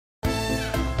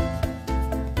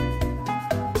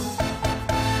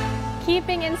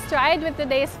Keeping in stride with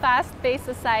today's fast-paced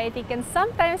society can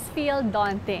sometimes feel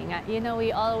daunting. You know,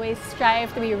 we always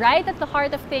strive to be right at the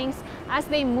heart of things as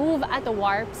they move at a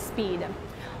warp speed.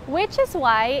 Which is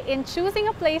why, in choosing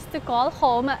a place to call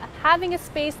home, having a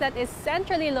space that is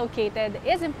centrally located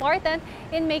is important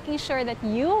in making sure that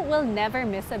you will never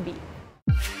miss a beat.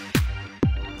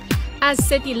 As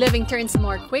city living turns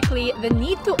more quickly, the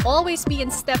need to always be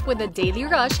in step with the daily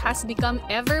rush has become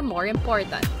ever more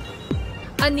important.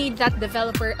 A need that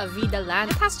developer Avida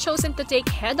Land has chosen to take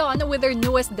head-on with their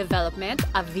newest development,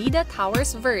 Avida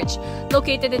Towers Verge.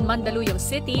 Located in Mandaluyong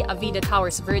City, Avida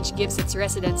Towers Verge gives its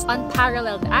residents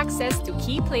unparalleled access to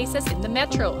key places in the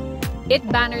metro. It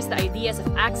banners the ideas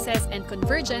of access and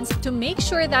convergence to make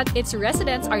sure that its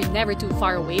residents are never too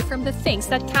far away from the things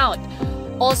that count.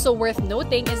 Also worth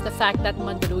noting is the fact that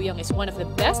Mandaluyong is one of the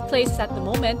best places at the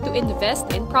moment to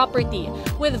invest in property,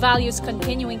 with values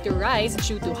continuing to rise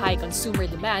due to high consumer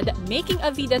demand, making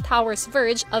Avida Towers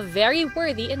Verge a very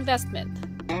worthy investment.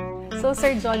 So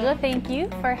Sir Jojo, thank you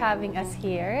for having us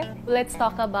here. Let's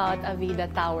talk about Avida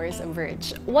Towers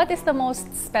Verge. What is the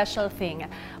most special thing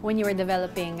when you were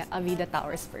developing Avida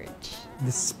Towers Verge?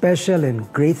 The special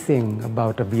and great thing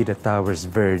about Avida Towers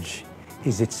Verge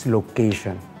is its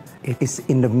location. It is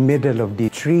in the middle of the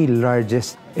three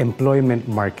largest employment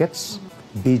markets,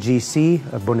 BGC,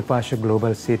 Bonifacio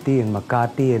Global City, in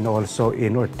Makati, and also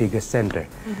in Ortigas Center.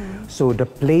 So the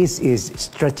place is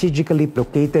strategically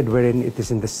located wherein it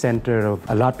is in the center of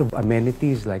a lot of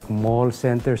amenities like mall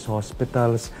centers,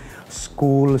 hospitals,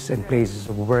 schools, and places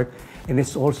of work. And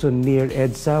it's also near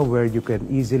EDSA, where you can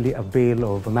easily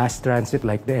avail of mass transit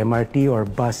like the MRT or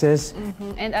buses.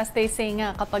 And as they say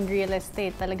nga, kapag real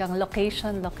estate, talagang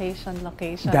location, location,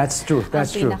 location. That's true,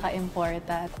 that's true.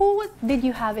 Pinaka-important. Who did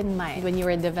you have in mind when you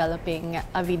were developing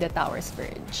Avida Towers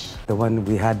Verge? The one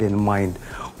we had in mind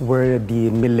were the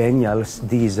millennials,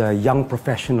 these young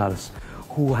professionals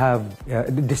who have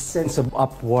this sense of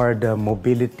upward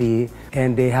mobility,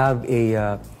 and they have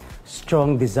a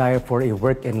strong desire for a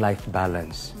work and life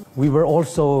balance. We were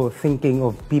also thinking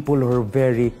of people who are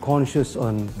very conscious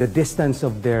on the distance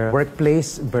of their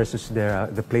workplace versus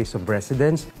the place of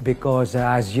residence, because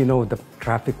as you know, the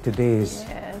traffic today is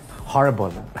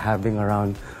horrible. Having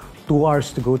around 2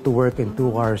 hours to go to work and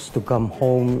 2 hours to come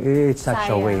home, it's such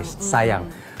a waste.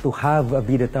 Sayang. To have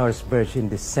Avida Towers Verge in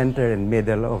the center and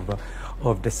middle of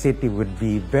the city would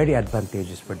be very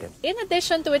advantageous for them. In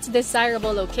addition to its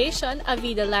desirable location,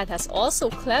 Avida Land has also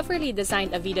cleverly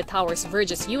designed Avida Towers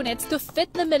Verge's units to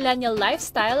fit the millennial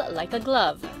lifestyle like a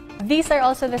glove. These are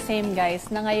also the same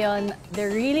guys na ngayon, they're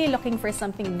really looking for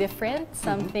something different,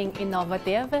 something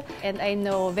innovative. And I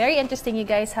know, very interesting, you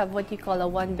guys have what you call a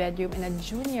one-bedroom and a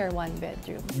junior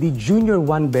one-bedroom. The junior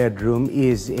one-bedroom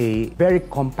is a very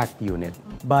compact unit.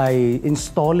 By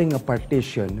installing a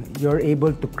partition, you're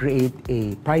able to create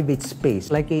a private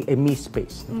space, like a me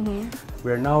space.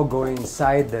 We're now going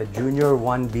inside the junior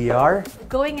 1BR.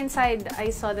 Going inside, I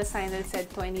saw the sign that said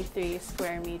 23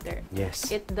 square meter.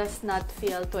 Yes. It does not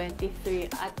feel 23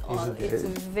 at all. It's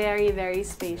very, very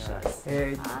spacious.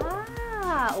 Bedroom?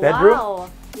 Wow!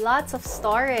 Lots of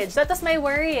storage. That was my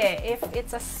worry if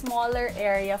it's a smaller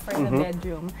area for the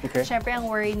bedroom. Syempre, ang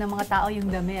worry ng mga tao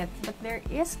yung damit. But there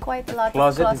is quite a lot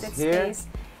of closet space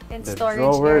and storage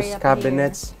drawers, area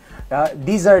cabinets.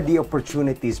 These are the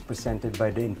opportunities presented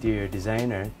by the interior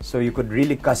designer. So you could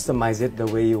really customize it the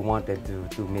way you wanted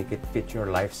to make it fit your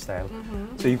lifestyle.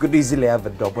 So you could easily have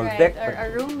a double deck. Or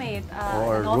a roommate.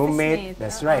 Or a roommate.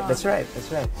 That's right, that's right, that's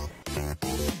right.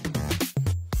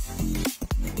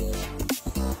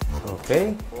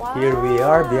 Okay, here we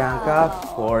are, Bianca,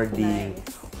 for the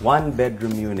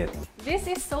one-bedroom unit. This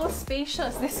is so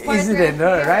spacious. This part Isn't it,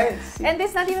 right? And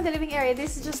this is not even the living area.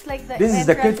 This is just like the This is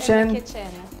the kitchen.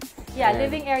 Yeah,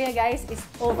 living area, guys, is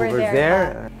over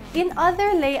there. In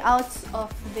other layouts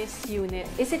of this unit,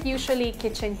 is it usually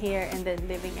kitchen here and then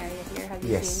living area here? Have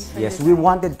you seen? Yes. We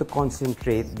wanted to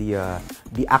concentrate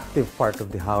the active part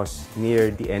of the house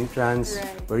near the entrance,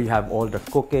 where you have all the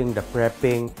cooking, the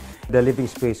prepping. The living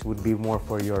space would be more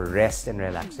for your rest and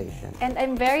relaxation. And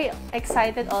I'm very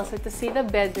excited also to see the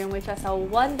bedroom, which has a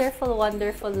wonderful,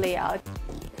 wonderful layout.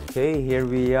 Okay, here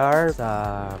we are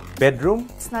sa bedroom.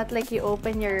 It's not like you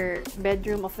open your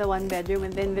bedroom of the one bedroom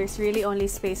and then there's really only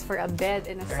space for a bed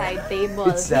and a side table.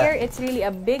 Here, it's really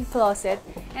a big closet.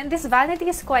 And this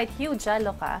vanity is quite huge,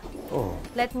 look.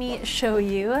 Let me show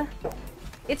you.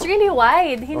 It's really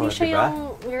wide. Hindi siya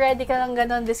yung ready ka lang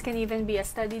ganon. This can even be a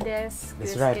study desk.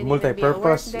 That's this right, can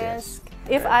multi-purpose. Even be a work desk.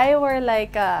 If I were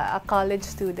like a college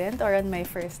student or on my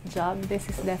first job, this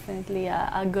is definitely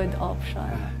a good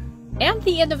option. And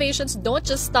the innovations don't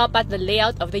just stop at the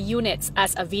layout of the units,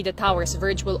 as Avida Towers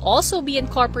Verge will also be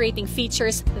incorporating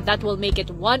features that will make it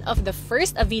one of the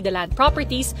first Avida land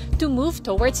properties to move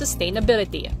towards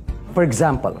sustainability. For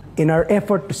example, in our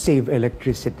effort to save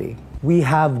electricity, we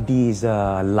have these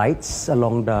lights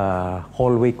along the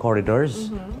hallway corridors.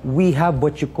 We have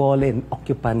what you call an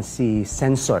occupancy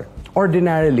sensor.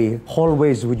 Ordinarily,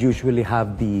 hallways would usually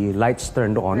have the lights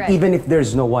turned on, even if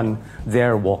there's no one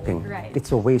there walking.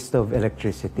 It's a waste of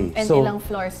electricity. And so, ilang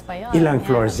floors pa yun. Ilang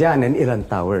floors yan and ilang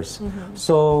towers.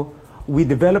 So we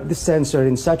developed the sensor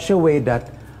in such a way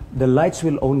that the lights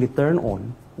will only turn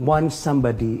on once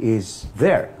somebody is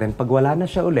there. Then pag wala na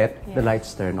siya ulit, the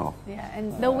lights turn off. Yeah,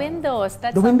 and the windows,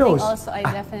 that's the something windows. Also I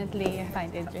definitely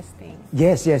find interesting.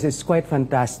 Yes, it's quite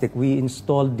fantastic. We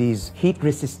installed these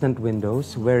heat-resistant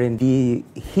windows wherein the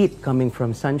heat coming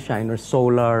from sunshine or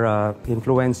solar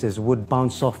influences would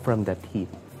bounce off from that heat.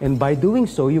 And by doing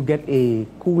so, you get a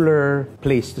cooler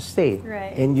place to stay.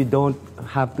 And you don't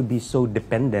have to be so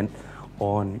dependent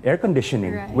on air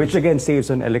conditioning, which again saves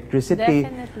on electricity.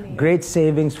 Definitely. Great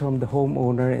savings from the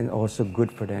homeowner and also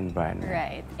good for the environment.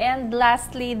 Right. And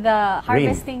lastly, the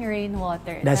harvesting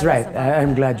rainwater. That's right.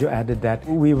 I'm glad you added that.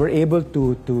 We were able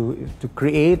to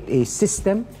create a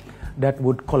system that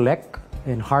would collect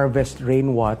and harvest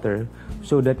rainwater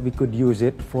so that we could use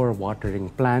it for watering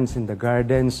plants in the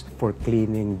gardens, for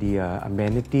cleaning the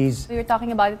amenities. We were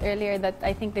talking about it earlier that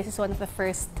I think this is one of the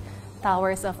first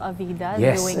towers of Avida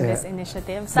doing this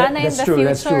initiative. Sana in the future,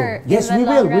 that's true. Yes, we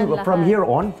will. From here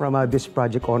on, from this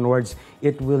project onwards,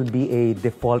 it will be a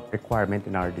default requirement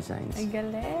in our designs. Ay,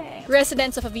 galing.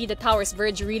 Residents of Avida Towers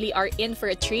Verge really are in for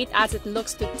a treat, as it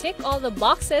looks to tick all the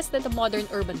boxes that a modern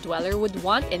urban dweller would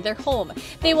want in their home.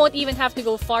 They won't even have to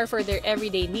go far for their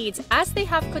everyday needs, as they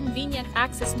have convenient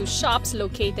access to shops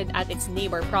located at its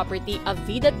neighbor property,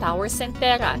 Avida Towers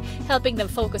Centera, helping them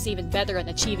focus even better on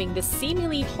achieving this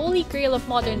seemingly holy grail of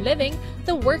modern living,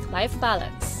 the work-life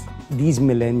balance. These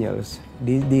millennials,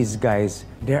 these guys,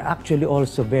 they're actually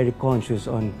also very conscious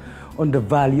on the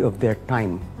value of their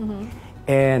time.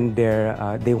 And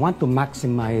they want to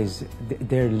maximize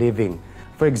their living.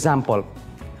 For example,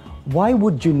 why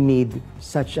would you need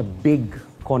such a big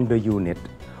condo unit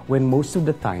when most of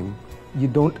the time you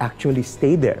don't actually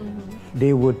stay there?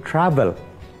 They would travel.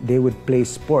 They would play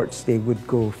sports, they would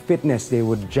go fitness, they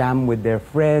would jam with their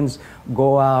friends,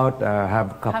 go out, have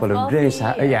a couple of drinks,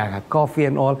 have coffee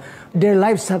and all. Their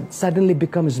lives suddenly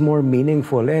becomes more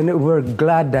meaningful, and we're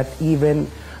glad that even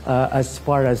as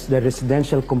far as the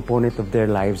residential component of their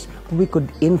lives, we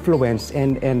could influence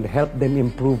and help them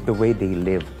improve the way they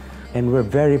live. And we're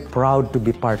very proud to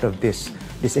be part of this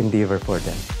endeavor for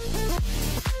them.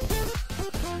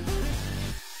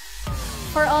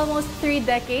 For almost 3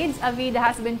 decades, Avida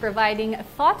has been providing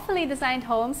thoughtfully designed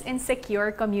homes in secure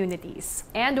communities.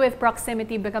 And with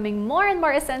proximity becoming more and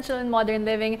more essential in modern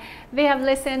living, they have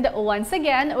listened once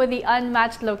again with the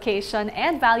unmatched location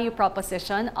and value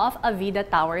proposition of Avida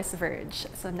Towers Verge.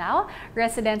 So now,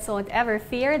 residents won't ever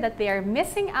fear that they are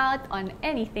missing out on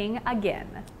anything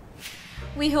again.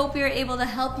 We hope we are able to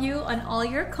help you on all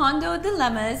your condo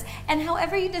dilemmas, and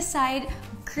however you decide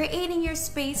creating your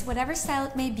space, whatever style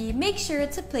it may be, make sure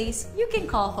it's a place you can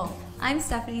call home. I'm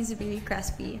Stephanie Zubiri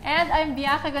Crespi. And I'm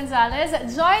Bianca Gonzalez.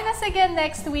 Join us again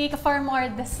next week for more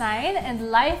design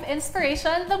and life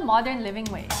inspiration the modern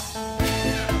living way.